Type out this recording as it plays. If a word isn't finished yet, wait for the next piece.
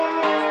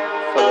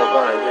I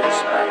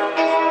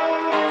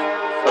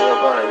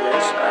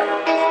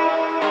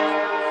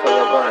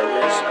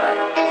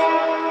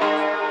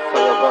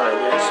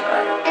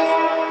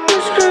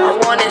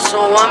want it, so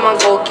I'ma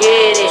go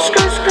get it.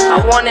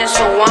 I want it,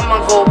 so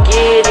I'ma go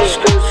get it.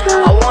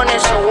 I want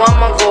it, so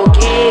I'ma go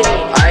get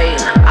it.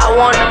 I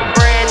want a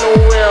brand new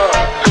wheel.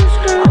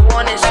 I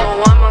want it, so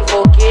I'ma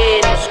go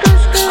get it.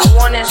 I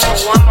want it, so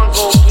I'ma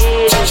go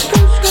get it.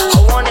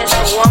 I want it,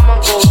 so I'ma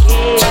go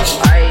get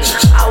it.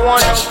 I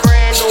want a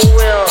brand new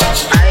wheel.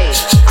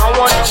 I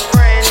want a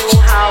brand new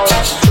house.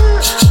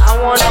 I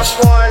want a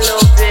poor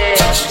little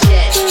bitch.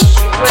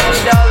 She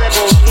pretty dollar,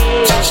 go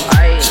get it.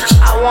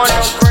 I want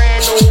a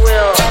brand new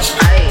wheel.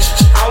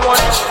 I want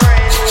a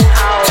brand new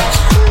house.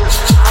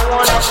 I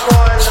want a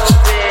poor little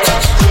bitch.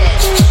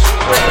 She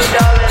pretty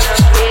dollar, go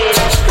get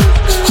it.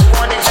 I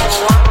want it, so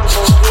I'ma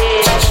go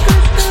get it.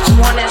 I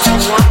want it, so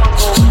I'ma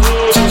go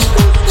get it.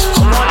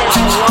 I want it,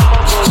 so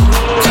I'ma go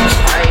get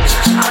it.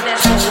 I want it,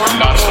 so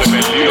I'ma go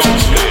get it.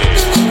 Rebelión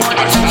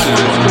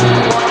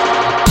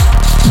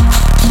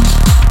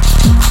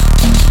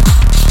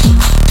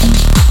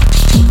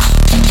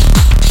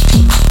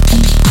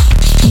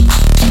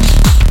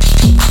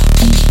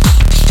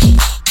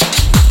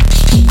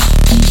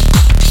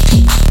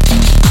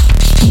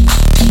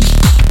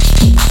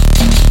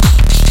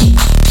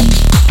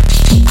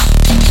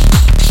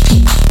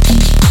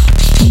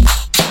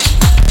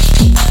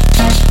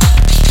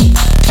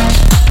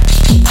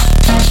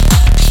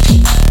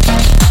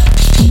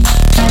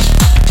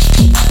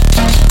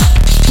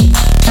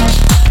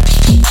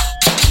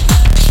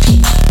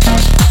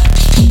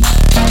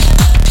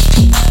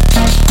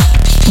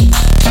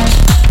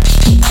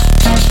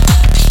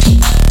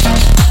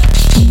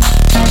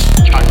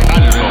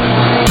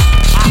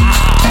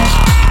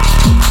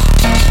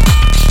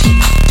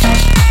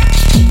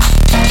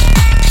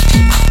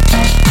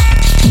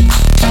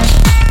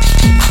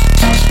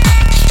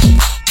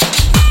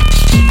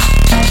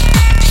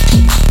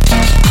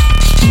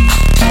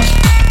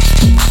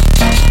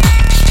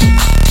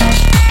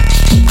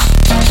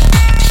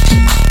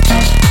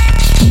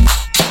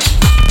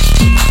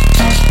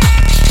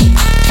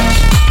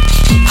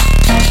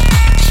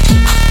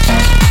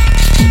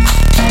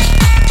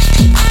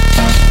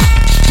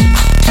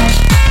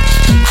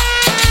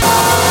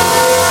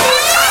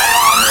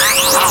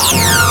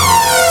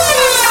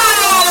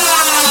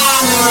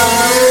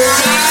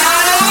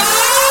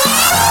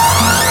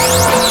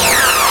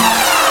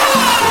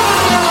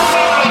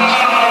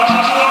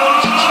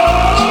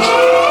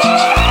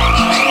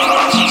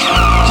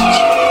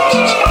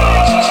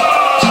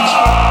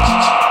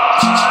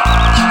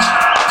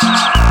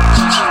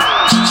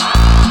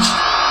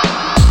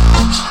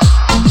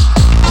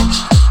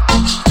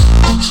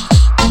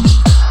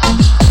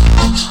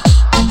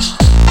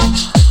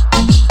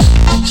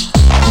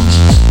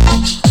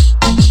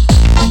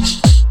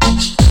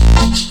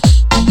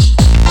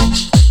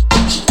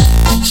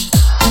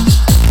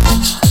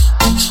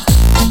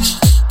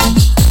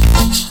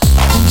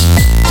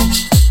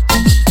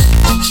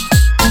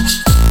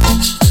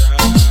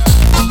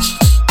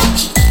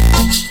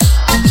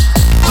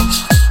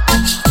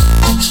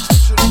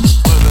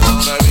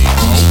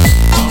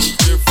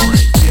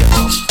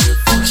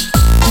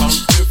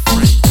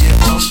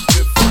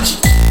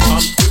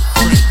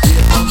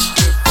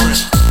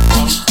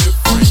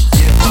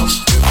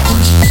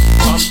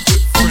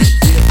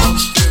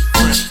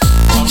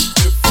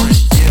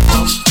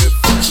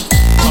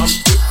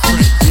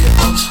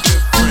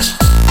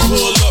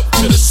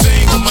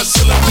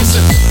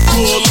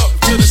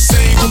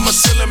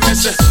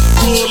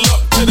Pull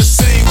up to the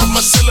scene with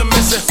my cylinder.